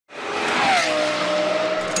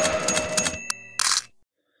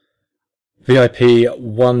VIP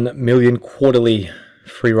 1 million quarterly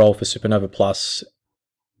free roll for Supernova Plus.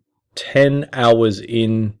 10 hours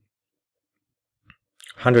in,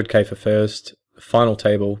 100k for first. Final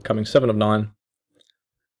table coming 7 of 9.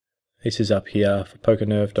 This is up here for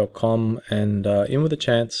pokernerve.com, and in with a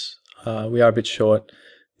chance. We are a bit short.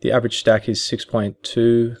 The average stack is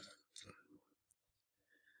 6.2.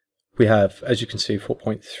 We have, as you can see,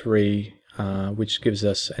 4.3, which gives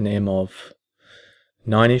us an M of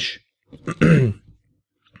 9-ish.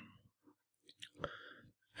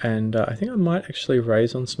 And I think I might actually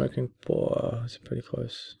raise on Smoking Boar. It's pretty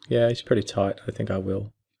close. Yeah, it's pretty tight. I think I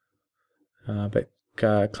will. But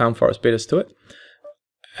Clown Forest beat us to it.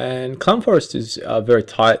 And Clown Forest is very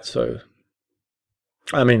tight, so...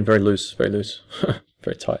 I mean, very loose, very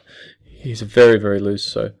tight. He's very, very loose,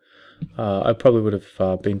 so I probably would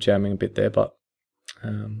have been jamming a bit there, but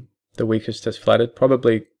the weakest has flattered.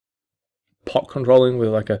 Probably pot controlling with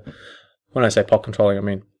like a... When I say pot controlling, I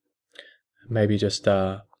mean maybe just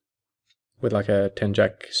with like a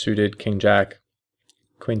 10-jack suited, king-jack,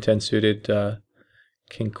 queen-10 suited,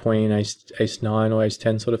 king-queen, ace-9 or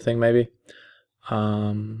ace-10 sort of thing, maybe.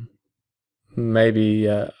 Maybe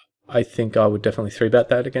I think I would definitely 3-bet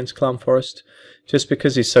that against Clown Forest, just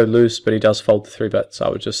because he's so loose, but he does fold the 3-bet, so I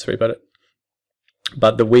would just 3-bet it.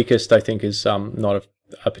 But the weakest, I think, is not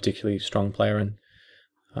a particularly strong player,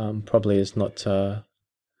 and probably is not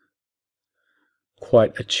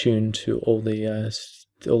quite attuned to all the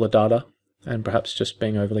data, and perhaps just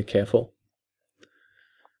being overly careful.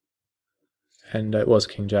 And it was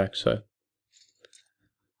King Jack, so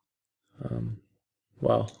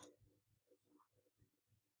well.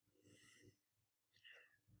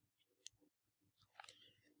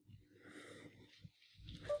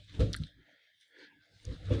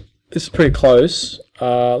 This is pretty close.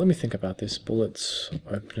 Let me think about this. Bullets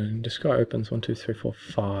opening. This guy opens 1, 2, 3, 4,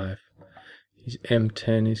 5. He's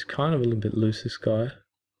M10. He's kind of a little bit loose, this guy.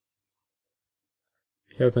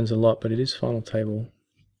 He opens a lot, but it is final table.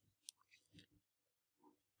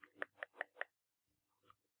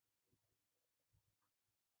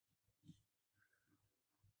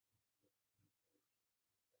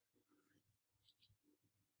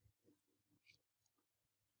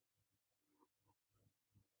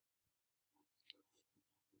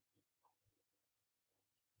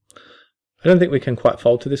 I don't think we can quite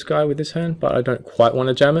fold to this guy with this hand, but I don't quite want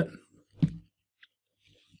to jam it.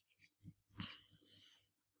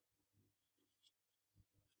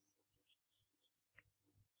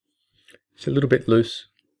 It's a little bit loose.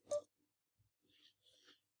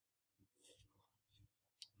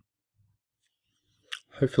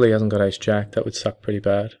 Hopefully he hasn't got ace-jack. That would suck pretty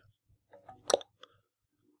bad.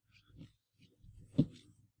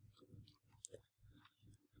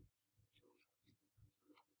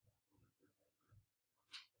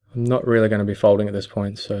 I'm not really going to be folding at this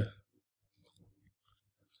point, so...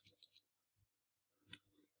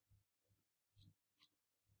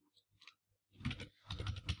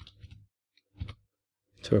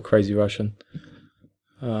 to a crazy Russian.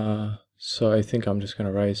 So I think I'm just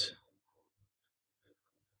going to raise.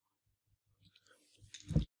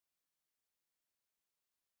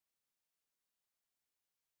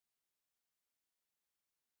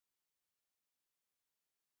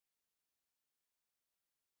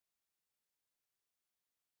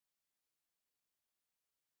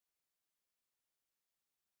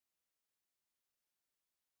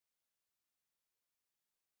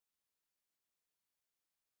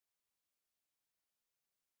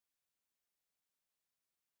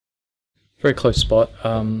 Very close spot.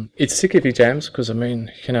 It's sick if he jams, because I mean,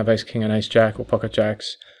 he can have ace king and ace jack or pocket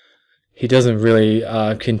jacks. He doesn't really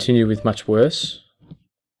continue with much worse.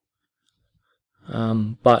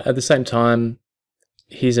 But at the same time,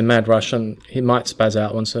 he's a mad Russian. He might spaz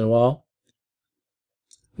out once in a while.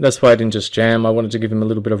 That's why I didn't just jam. I wanted to give him a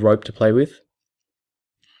little bit of rope to play with.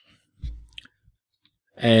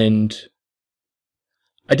 And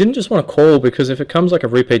I didn't just want to call, because if it comes like a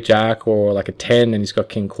repeat jack or like a 10 and he's got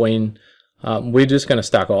king queen, we're just going to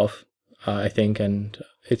stack off, I think, and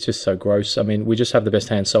it's just so gross. I mean, we just have the best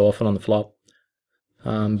hand so often on the flop,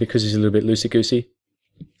 because he's a little bit loosey-goosey.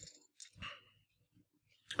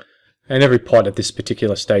 And every pot at this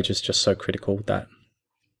particular stage is just so critical that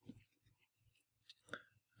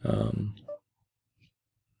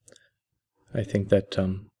I think that,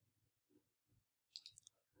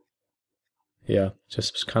 yeah,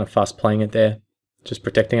 just kind of fast playing it there, just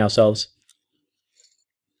protecting ourselves.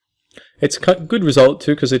 It's a good result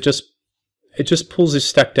too, because it just pulls his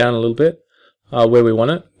stack down a little bit where we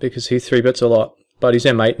want it, because he 3-bets a lot, but he's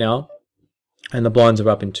M8 now, and the blinds are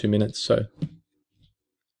up in 2 minutes, so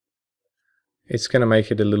it's going to make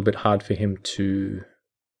it a little bit hard for him to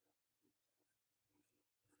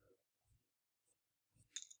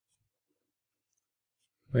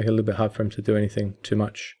do anything too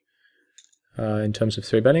much in terms of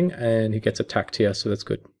 3-betting, and he gets attacked here, so that's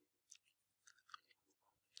good.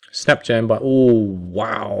 Snap jam by, oh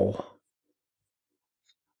wow.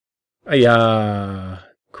 Yeah,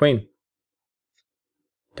 queen.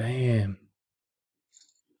 Damn.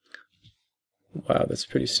 Wow, that's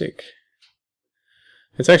pretty sick.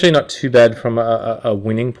 It's actually not too bad from a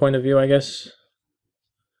winning point of view, I guess.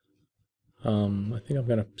 I think I'm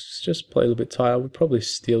going to just play a little bit tight. I would probably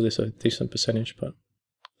steal this a decent percentage, but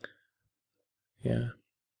yeah,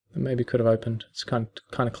 I maybe could have opened. It's kind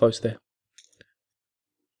of close there.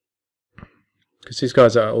 Because these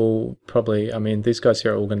guys are all probably, I mean, these guys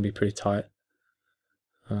here are all going to be pretty tight.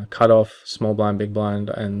 Cut off, small blind, big blind,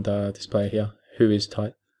 and this player here, who is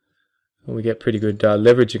tight. And we get pretty good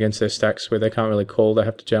leverage against their stacks where they can't really call, they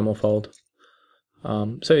have to jam or fold.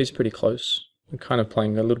 So he's pretty close. We're kind of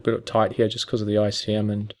playing a little bit of tight here just because of the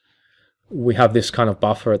ICM, and we have this kind of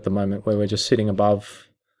buffer at the moment where we're just sitting above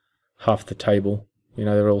half the table. You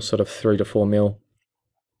know, they're all sort of 3 to 4 mil.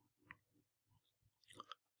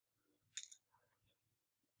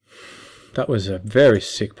 That was a very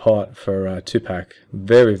sick pot for 2-pack.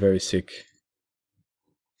 Very, very sick.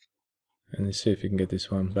 And let's see if you can get this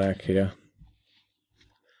one back here.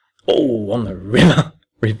 Oh, on the river.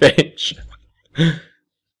 Revenge.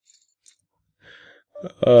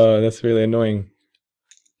 Oh, that's really annoying.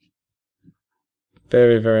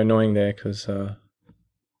 Very, very annoying there, because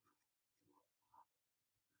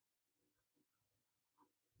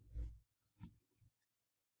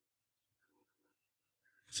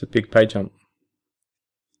it's a big pay jump.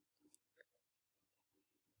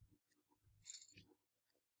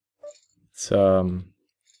 It's yeah,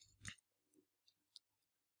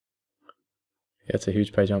 it's a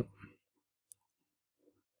huge pay jump.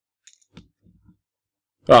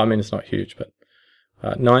 Well, I mean, it's not huge, but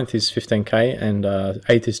 9th is 15k and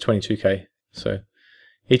 8th is 22k. So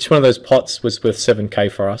each one of those pots was worth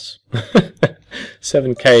 7k for us.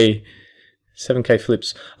 7k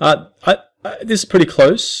flips. This is pretty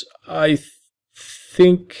close. I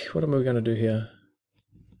think, what am I going to do here?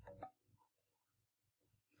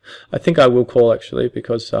 I think I will call actually,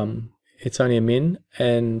 because it's only a min,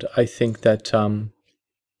 and I think that the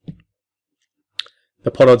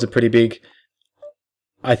pot odds are pretty big.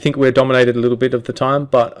 I think we're dominated a little bit of the time,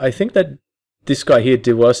 but I think that this guy here,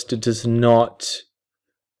 DeWorst, does not.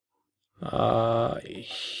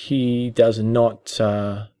 He does not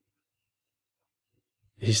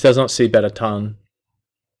see bet a ton,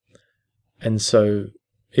 and so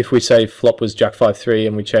if we say flop was Jack 5-3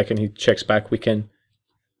 and we check and he checks back, we can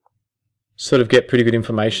sort of get pretty good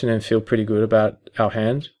information and feel pretty good about our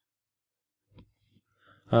hand.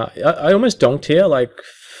 I almost donked here, like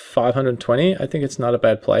 520. I think it's not a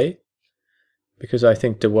bad play, because I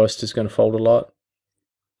think the worst is going to fold a lot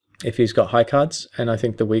if he's got high cards, and I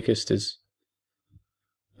think the weakest is,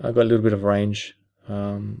 I've got a little bit of range.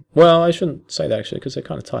 Well, I shouldn't say that actually, because they're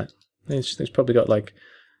kind of tight. He's probably got like,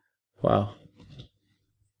 wow.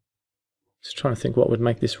 Just trying to think what would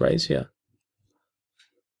make this raise here.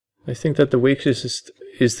 I think that the weakest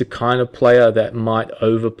is the kind of player that might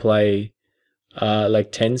overplay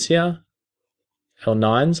like 10s here, or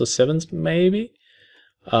 9s or 7s maybe.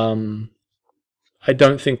 I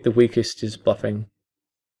don't think the weakest is bluffing.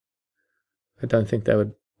 I don't think they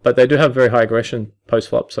would, but they do have very high aggression post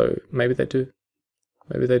flop, so maybe they do.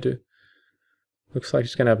 Maybe they do. Looks like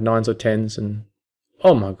she's going to have 9s or 10s, and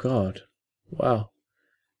oh my god, wow,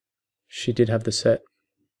 she did have the set.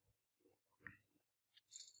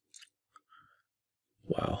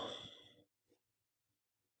 Wow.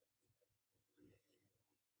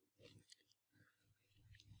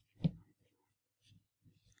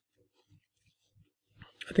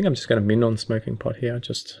 I think I'm just going to min on smoking pot here,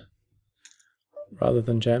 just rather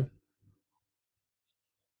than jam.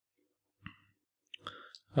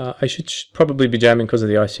 I should probably be jamming because of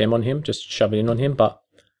the ICM on him, just shove it in on him, but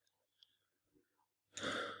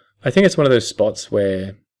I think it's one of those spots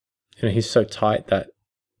where, you know, he's so tight that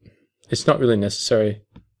it's not really necessary,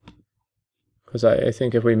 because I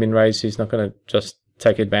think if we min raise, he's not going to just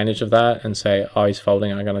take advantage of that and say, oh, he's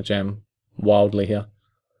folding, I'm going to jam wildly here.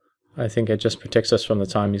 I think it just protects us from the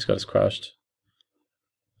time he's got us crushed.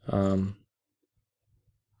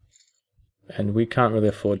 And we can't really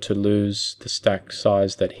afford to lose the stack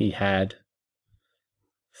size that he had.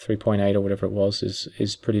 3.8 or whatever it was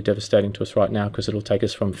is pretty devastating to us right now, because it'll take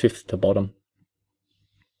us from 5th to bottom.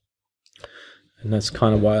 And that's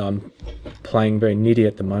kind of why I'm playing very nitty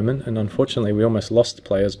at the moment. And unfortunately, we almost lost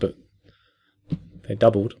players, but They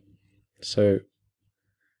doubled. So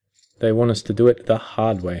they want us to do it the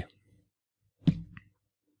hard way.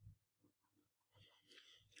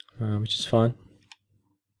 Which is fine.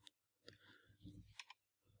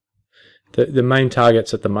 The main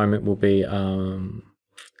targets at the moment will be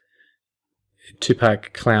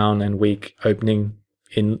 2-pack, clown, and weak opening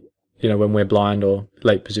in, when we're blind, or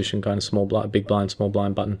late position, kind of small blind, big blind, small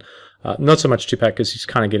blind button. Not so much 2-pack because he's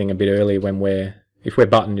kind of getting a bit early if we're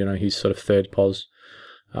button, he's sort of third pos.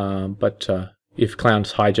 But if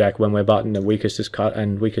clown's hijack when we're button, the weakest is cut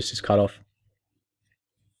off.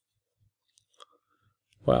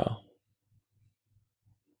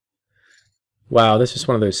 Wow, this is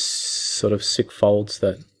one of those sort of sick folds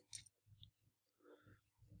that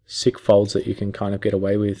you can kind of get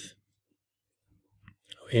away with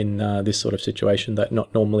in this sort of situation that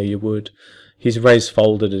not normally you would. He's raised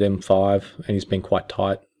folded at M5 and he's been quite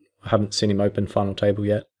tight. I haven't seen him open final table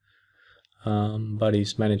yet, but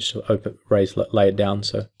he's managed to lay it down,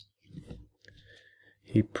 so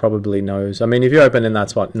he probably knows. I mean, if you open and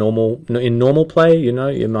that's what in normal play, you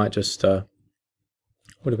might just what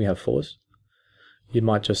do we have, fours? You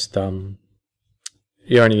might just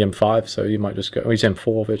you're only M5, so you might just go. He's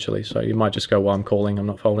M4 virtually, so you might just go, well, I'm calling, I'm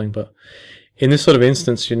not folding. But in this sort of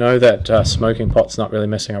instance, that smoking pot's not really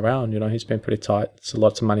messing around. He's been pretty tight. It's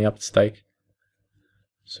lots of money up at stake,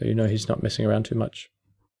 so he's not messing around too much.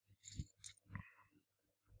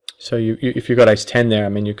 So if you've got ace 10 there, I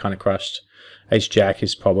mean, you're kind of crushed. Ace jack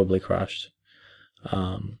is probably crushed.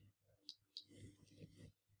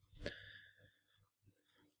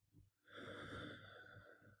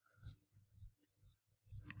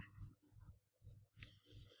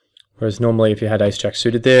 Whereas normally if you had ace jack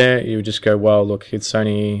suited there, you would just go, well, look, it's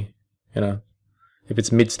only, if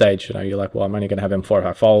it's mid stage, you're like, well, I'm only going to have M4 if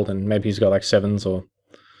I fold, and maybe he's got like sevens or,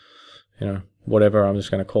 whatever. I'm just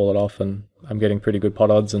going to call it off, and I'm getting pretty good pot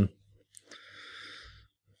odds, and,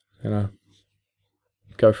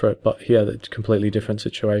 go for it. But here, that's a completely different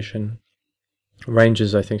situation.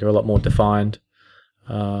 Ranges, I think, are a lot more defined.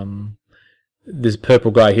 This purple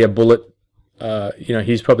guy here, Bullet,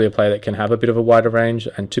 he's probably a player that can have a bit of a wider range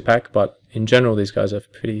and 2-pack, but in general, these guys are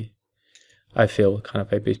pretty, I feel, kind of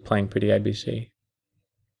playing pretty ABC.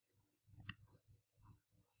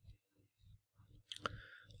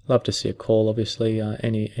 Love to see a call, obviously.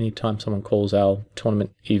 Any time someone calls, our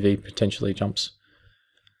tournament EV potentially jumps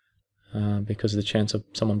because of the chance of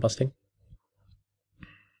someone busting.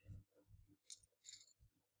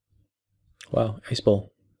 Wow, ace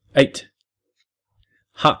ball. 8.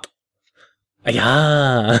 Heart.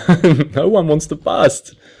 Yeah, no one wants to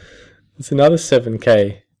bust. It's another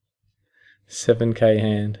 7k. 7k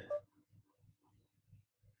hand.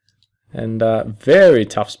 And very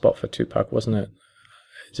tough spot for 2-pack, wasn't it?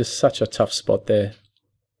 Just such a tough spot there.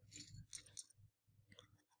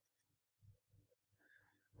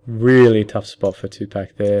 Really tough spot for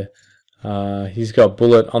 2-pack there. He's got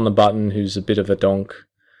Bullet on the button, who's a bit of a donk.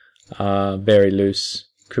 Very loose.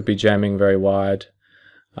 Could be jamming very wide.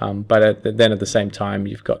 But then at the same time,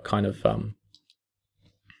 you've got kind of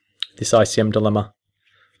this ICM dilemma.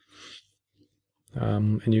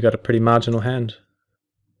 And you've got a pretty marginal hand.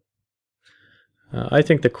 I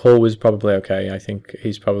think the call was probably okay. I think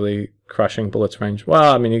he's probably crushing Bullet's range.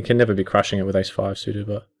 Well, I mean, you can never be crushing it with ace-5 suited,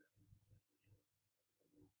 but...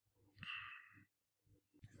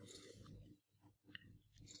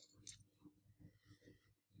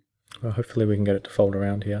 well, hopefully we can get it to fold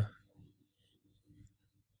around here.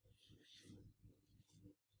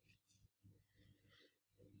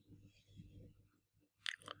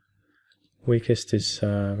 Weakest is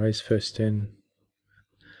raise first in.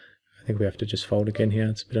 I think we have to just fold again here.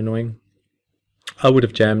 It's a bit annoying. I would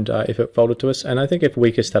have jammed if it folded to us, and I think if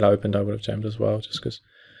weakest had opened, I would have jammed as well, just because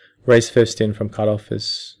raise first in from cutoff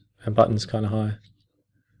is, and button's kind of high.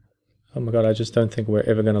 Oh my god, I just don't think we're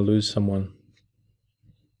ever going to lose someone.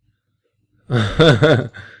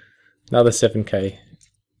 Another 7k.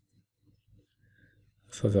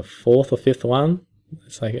 So the 4th or 5th one.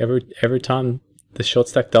 It's like every time the short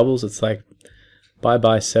stack doubles, it's like bye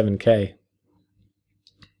 7k.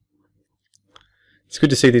 It's good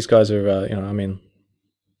to see these guys are, I mean,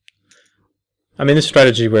 this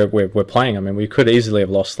strategy we're playing. I mean, we could easily have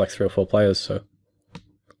lost like 3 or 4 players. So,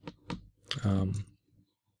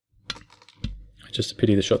 it's just a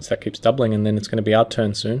pity the short stack keeps doubling, and then it's going to be our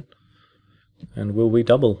turn soon. And will we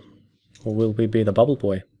double, or will we be the bubble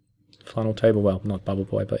boy? Final table, well, not bubble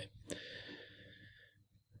boy, but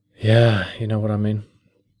yeah, you know what I mean.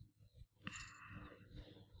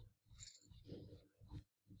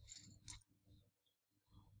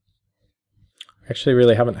 Actually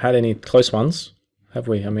really haven't had any close ones. have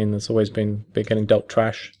we? I mean, there's always been getting dealt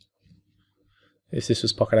trash. If this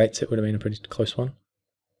was pocket eights, it would have been a pretty close one.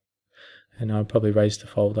 And I'd probably raise to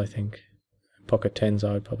fold, I think. Pocket tens,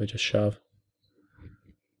 I would probably just shove.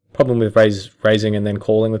 Problem with raising and then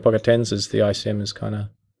calling with pocket tens is the ICM is kind of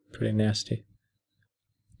pretty nasty.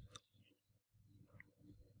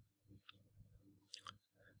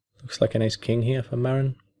 Looks like an ace king here for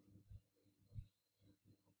Marin.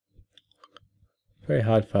 Very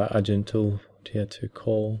hard for Argentul here to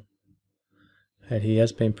call. And he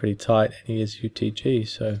has been pretty tight, and he is UTG,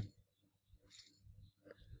 so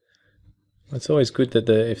it's always good that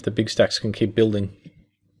if the big stacks can keep building.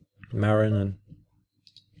 Marin and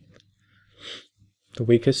the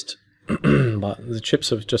weakest, but the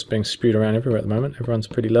chips are just being spewed around everywhere at the moment. Everyone's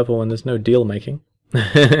pretty level, and there's no deal making,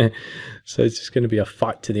 so it's just going to be a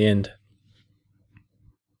fight to the end.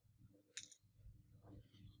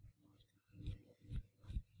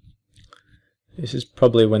 This is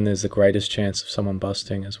probably when there's the greatest chance of someone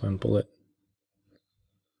busting, is when Bullet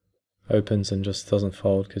opens and just doesn't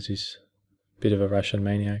fold because he's a bit of a Russian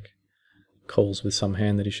maniac. Calls with some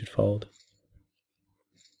hand that he should fold.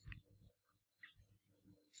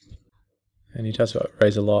 And he does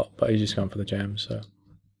raise a lot, but he's just going for the jam, so.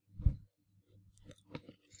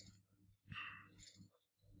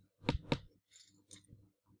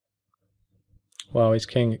 Wow, he's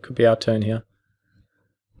king. It could be our turn here.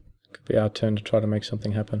 Could be our turn to try to make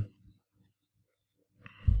something happen.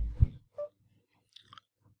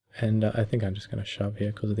 And I think I'm just going to shove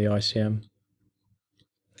here because of the ICM.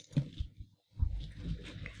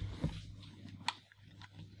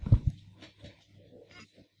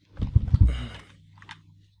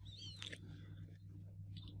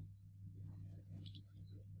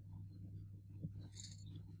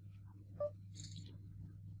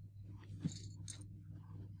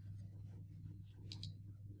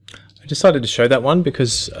 I decided to show that one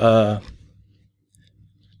because I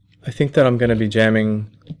think that I'm going to be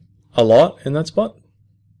jamming a lot in that spot.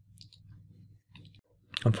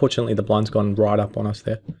 Unfortunately, the blind's gone right up on us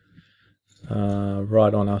there.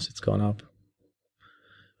 Right on us, it's gone up.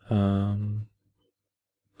 And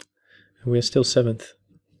we're still 7th.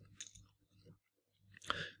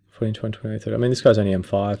 14, 20, 28, I mean, this guy's only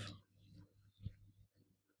M5.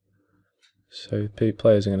 So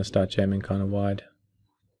players are going to start jamming kind of wide.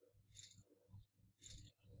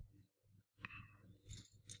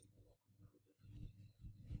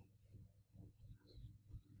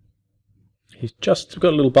 He's just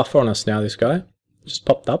got a little buffer on us now, this guy. Just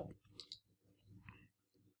popped up.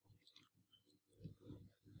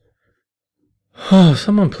 Oh,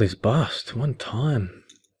 someone please bust. One time.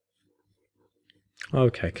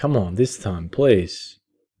 Okay, come on, this time, please.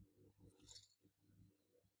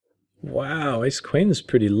 Wow, ace queen is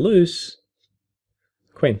pretty loose.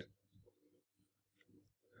 Queen.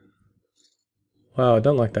 Wow, I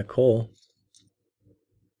don't like that call.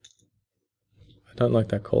 I don't like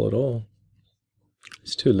that call at all.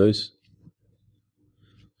 It's too loose.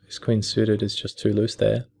 This queen suited is just too loose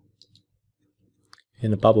there. In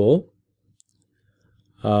the bubble.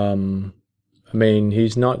 I mean,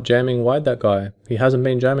 he's not jamming wide, that guy. He hasn't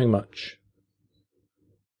been jamming much.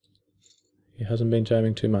 He hasn't been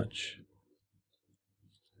jamming too much.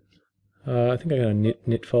 I think I'm going to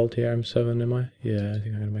nit fold here, M7, am I? Yeah, I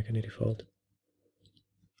think I'm going to make a nitty fold.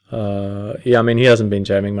 Yeah, I mean, he hasn't been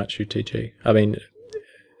jamming much UTG. I mean,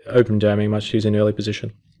 open jamming much. He's in early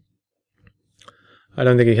position. I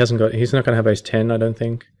don't think he's not going to have ace 10, I don't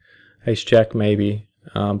think. Ace jack, maybe.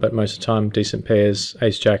 But most of the time, decent pairs,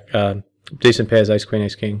 ace jack, decent pairs, ace queen,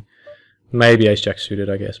 ace king. Maybe ace jack suited,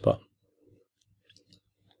 I guess, but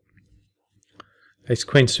ace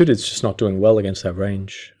queen suited is just not doing well against that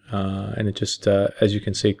range. And it just, as you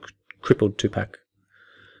can see, crippled 2-pack.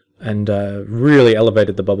 And really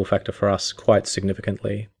elevated the bubble factor for us quite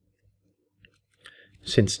significantly.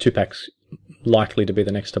 Since 2-pack's likely to be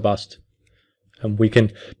the next to bust. And we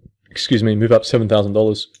can, excuse me, move up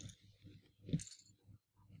 $7,000.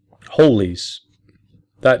 Holies.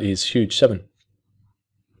 That is huge. 7.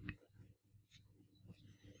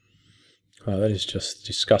 Oh, that is just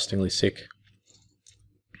disgustingly sick.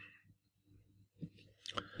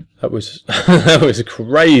 That was that was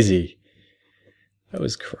crazy. That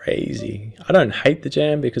was crazy. I don't hate the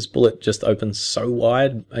jam because Bullet just opens so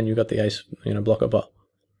wide and you got the ace, blocker, but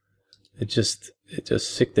it's just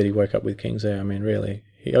sick that he woke up with kings there. I mean, really.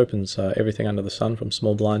 He opens everything under the sun from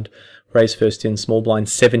small blind. Raise first in, small blind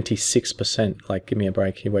 76%. Like, give me a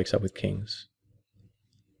break. He wakes up with kings.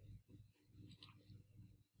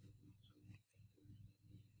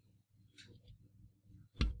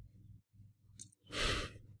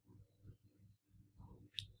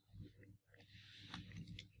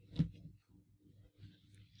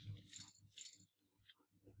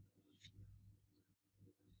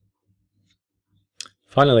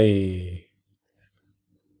 Finally.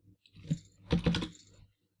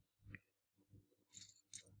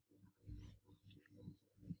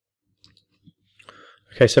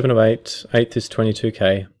 Okay, 7 of 8. 8th is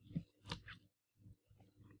 22k.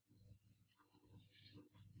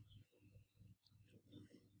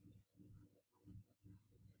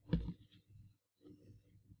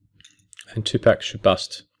 And 2 packs should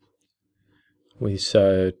bust. With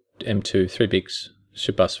M2, 3 bigs.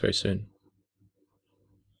 Should bust very soon.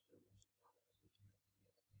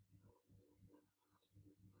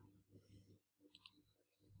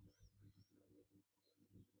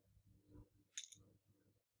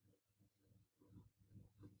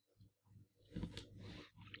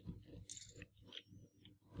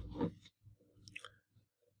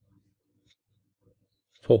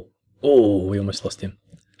 Four. Oh, we almost lost him.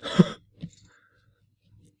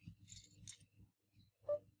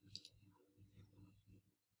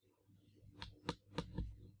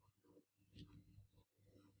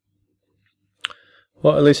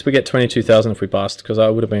 Well, at least we get 22,000 if we bust, because I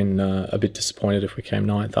would have been a bit disappointed if we came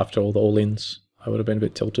 9th after all the all-ins. I would have been a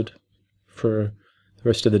bit tilted for the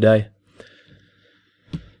rest of the day.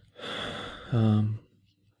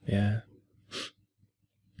 Yeah.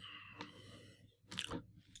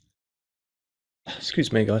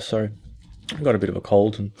 Excuse me, guys, sorry. I've got a bit of a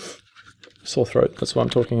cold and sore throat. That's why I'm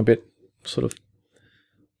talking a bit sort of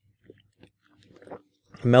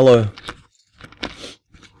mellow.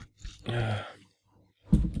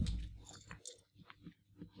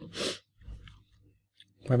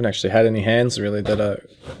 We haven't actually had any hands really that are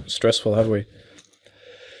stressful, have we?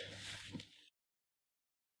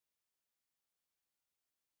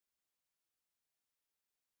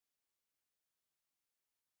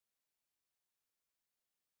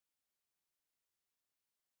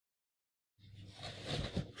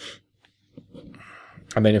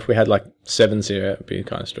 I mean, if we had like 7s here, it would be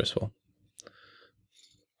kind of stressful.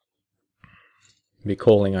 It'd be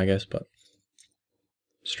calling, I guess, but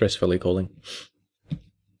stressfully calling.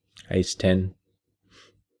 Ace 10.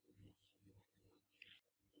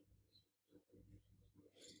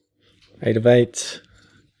 Eight of 8.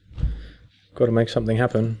 Got to make something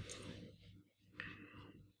happen.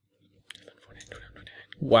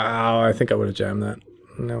 Wow, I think I would have jammed that.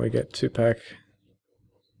 Now we get 2 pack.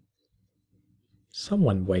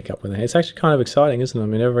 Someone wake up with a hand. It's actually kind of exciting, isn't it? I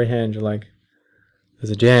mean, every hand you're like,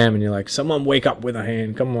 there's a jam and you're like, someone wake up with a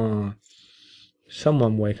hand. Come on.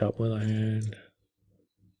 Someone wake up with a hand.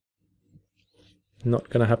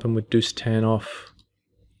 Not going to happen with deuce 10 off.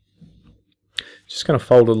 Just going to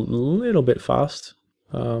fold a little bit fast.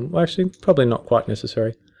 Well, actually, probably not quite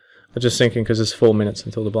necessary. I'm just thinking because it's 4 minutes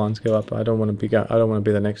until the blinds go up. I don't want to be. I don't want to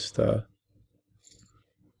be the next. I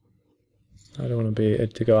don't want to be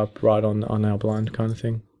to go up right on our blind kind of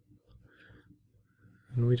thing.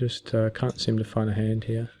 And we just can't seem to find a hand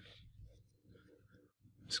here.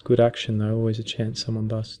 It's good action though. Always a chance someone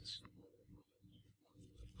busts.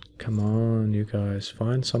 Come on, you guys,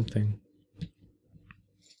 find something.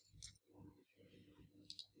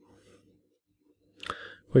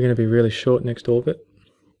 We're going to be really short next orbit.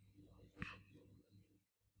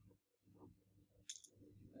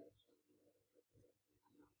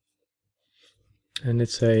 And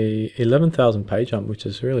it's a 11,000 pay jump, which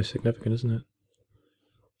is really significant, isn't it?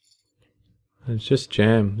 And it's just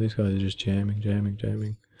jam. These guys are just jamming, jamming,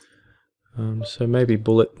 jamming. So maybe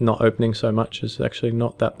bullet not opening so much is actually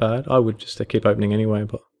not that bad. I would just keep opening anyway,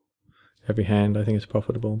 but every hand I think is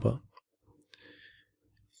profitable. But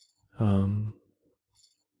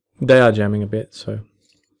they are jamming a bit, so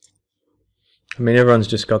I mean everyone's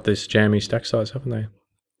just got this jammy stack size, haven't they?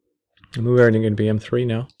 And we're only going to be M3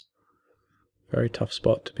 now. Very tough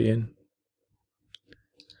spot to be in.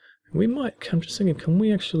 We might. I'm just thinking, can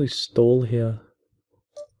we actually stall here?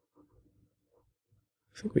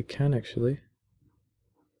 I think we can actually.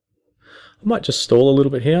 I might just stall a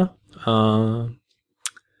little bit here. The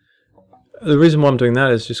reason why I'm doing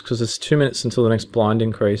that is just because it's 2 minutes until the next blind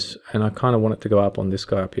increase, and I kind of want it to go up on this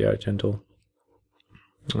guy up here, gentle.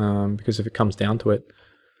 Because if it comes down to it,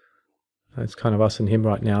 it's kind of us and him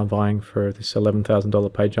right now vying for this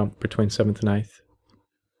 $11,000 pay jump between 7th and 8th.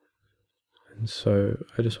 And so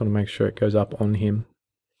I just want to make sure it goes up on him.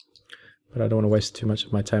 But I don't want to waste too much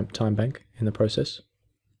of my time bank in the process.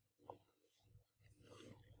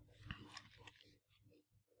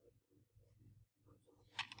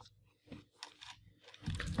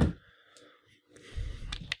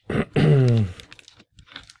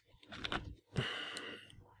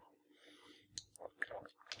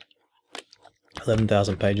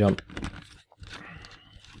 $11,000 pay jump.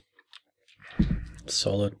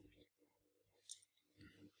 Solid.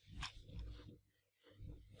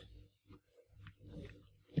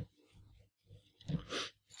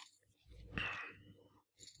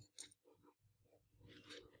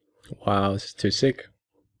 Wow, this is too sick.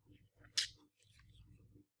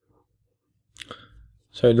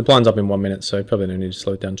 So the blind's up in 1 minute, so probably don't need to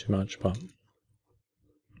slow it down too much, but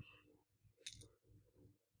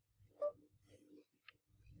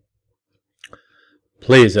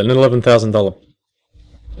please, an $11,000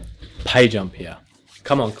 pay jump here.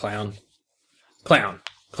 Come on, clown. Clown,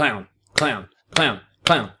 clown, clown, clown,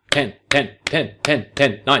 clown. 10, 10, 10, 10,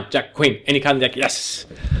 10, 9, Jack, Queen, any kind of deck, yes!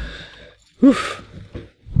 Whew.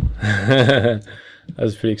 That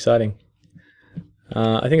was pretty exciting.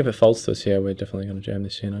 I think if it folds to us here, we're definitely going to jam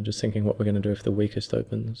this in. I'm just thinking what we're going to do if the weakest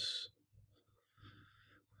opens.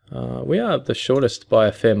 We are the shortest by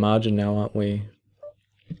a fair margin now, aren't we?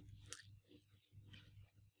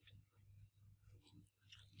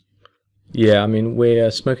 Yeah, I mean,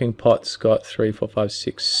 we're Smoking Pot's got 3, 4, 5,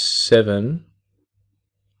 6, 7.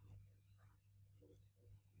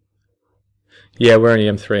 Yeah, we're only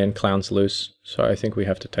M3 and Clown's loose, so I think we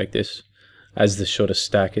have to take this as the shortest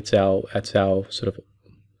stack. It's our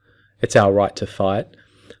right to fight.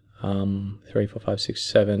 3, 4, 5, 6,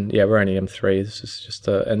 7. Yeah, we're only M3. This is just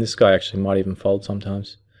and this guy actually might even fold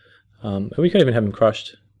sometimes. We could even have him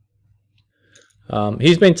crushed.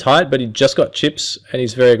 He's been tight, but he just got chips, and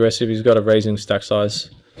he's very aggressive. He's got a raising stack size.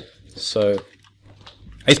 So,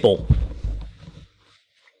 ace ball.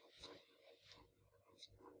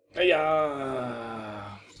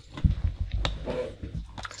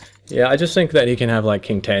 Yeah, I just think that he can have like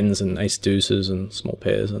king tens and ace deuces and small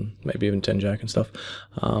pairs and maybe even 10 jack and stuff.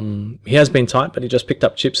 He has been tight, but he just picked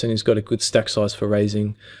up chips and he's got a good stack size for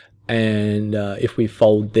raising. And if we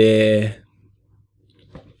fold there,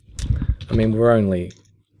 I mean, we're only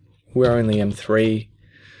M3.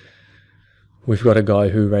 We've got a guy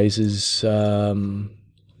who raises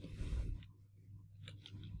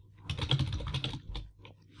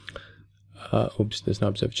oops, there's no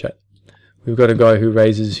observe chat. We've got a guy who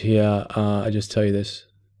raises here, I just tell you this,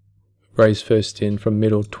 raise first in from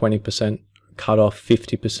middle 20%, cut off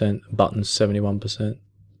 50%, buttons 71%.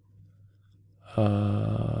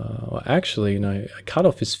 Well, actually, no, cut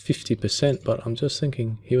off is 50%, but I'm just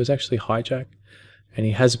thinking he was actually hijack, and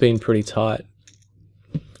he has been pretty tight.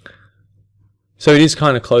 So it is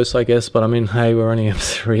kind of close, I guess, but I mean, hey, we're only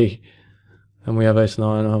M3, and we have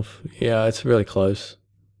ace-9 off. Yeah, it's really close.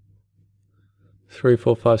 3,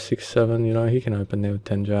 4, 5, 6, 7, you know, he can open there with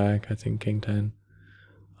 10 jack, I think king 10.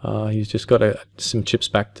 He's just got some chips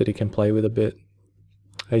back that he can play with a bit.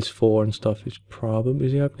 Ace 4 and stuff is probably,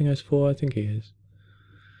 is he opening ace 4? I think he is.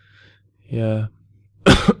 Yeah.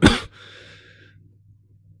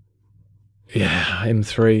 Yeah,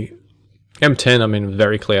 M3. M10, I mean,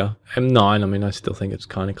 very clear. M9, I mean, I still think it's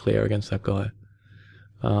kind of clear against that guy.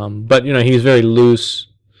 But, you know, he's very loose,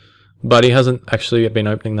 but he hasn't actually been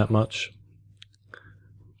opening that much.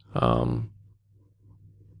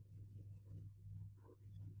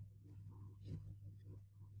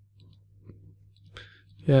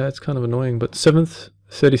 Yeah, it's kind of annoying, but 7th,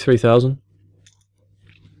 33,000.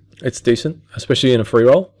 It's decent, especially in a free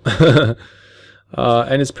roll.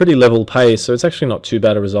 And it's pretty level pay, so it's actually not too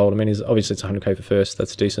bad a result. I mean, obviously it's 100k for first,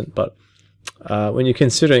 that's decent, but when you're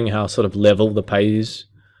considering how sort of level the pay is,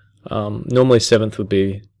 normally 7th would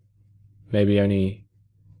be maybe only,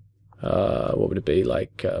 what would it be,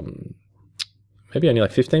 like, maybe only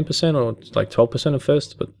like 15% or like 12% of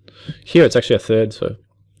first, but here it's actually a third, so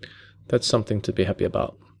that's something to be happy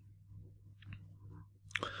about.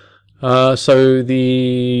 So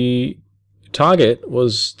the target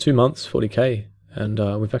was 2 months, 40k, and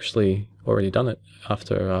we've actually already done it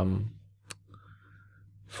after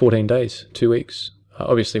 14 days, 2 weeks.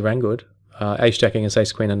 Obviously ran good. Ace jacking as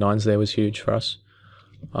ace queen and nines there was huge for us.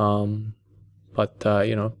 But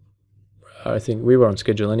you know, I think we were on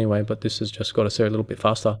schedule anyway, but this has just got us there a little bit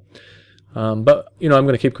faster. But you know, I'm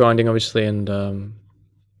going to keep grinding, obviously, and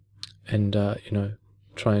you know,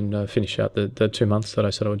 try and finish out the 2 months that I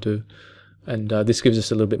said I would do. And this gives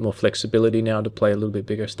us a little bit more flexibility now to play a little bit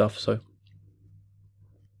bigger stuff. So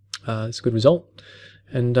it's a good result.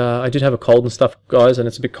 And I did have a cold and stuff, guys, and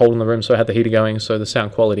it's a bit cold in the room, so I had the heater going, so the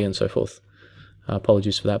sound quality and so forth.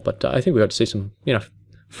 Apologies for that, but I think we got to see some, you know,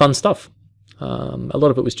 fun stuff. A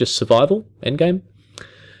lot of it was just survival, endgame.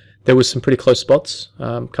 There was some pretty close spots.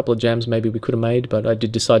 A couple of jams maybe we could have made, but I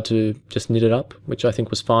did decide to just knit it up, which I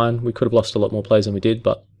think was fine. We could have lost a lot more plays than we did,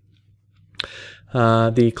 but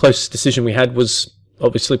the close decision we had was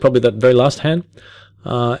obviously probably that very last hand.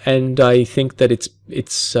 And I think that it's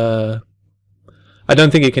I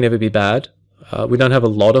don't think it can ever be bad. We don't have a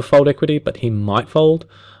lot of fold equity, but he might fold.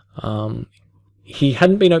 He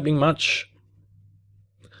hadn't been opening much,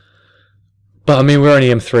 But I mean, we're only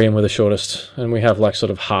M3 and we're the shortest, and we have like sort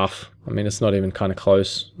of half. I mean, it's not even kind of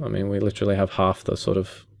close. I mean, we literally have half the sort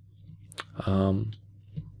of,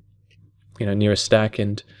 nearest stack,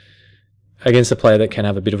 and against a player that can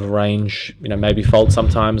have a bit of a range, maybe fold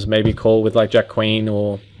sometimes, maybe call with like Jack Queen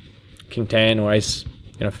or King 10 or Ace,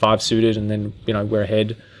 5 suited, and then, we're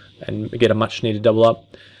ahead and we get a much needed double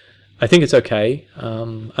up. I think it's okay.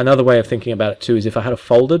 Another way of thinking about it too is if I had a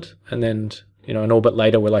folded and then, an orbit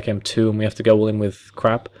later we're like M2 and we have to go all in with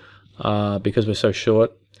crap because we're so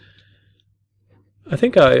short. I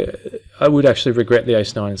think I would actually regret the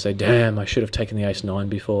Ace 9 and say, damn, I should have taken the Ace 9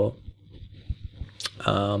 before.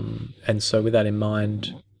 And so with that in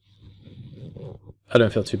mind, I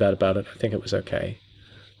don't feel too bad about it. I think it was okay.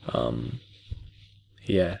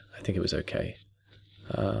 Yeah, I think it was okay.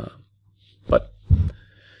 But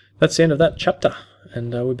that's the end of that chapter,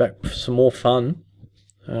 and we're back for some more fun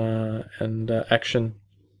and action.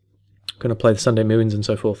 Going to play the Sunday Millions and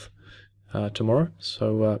so forth tomorrow,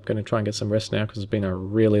 so I'm going to try and get some rest now because it's been a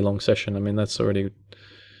really long session. I mean, that's already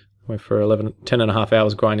went for 10 and a half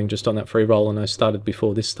hours grinding just on that free roll, and I started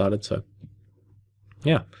before this started, so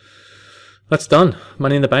yeah, that's done.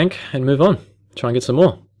 Money in the bank, and move on. Try and get some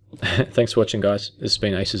more. Thanks for watching, guys. This has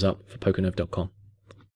been Acesup for PokerNerve.com.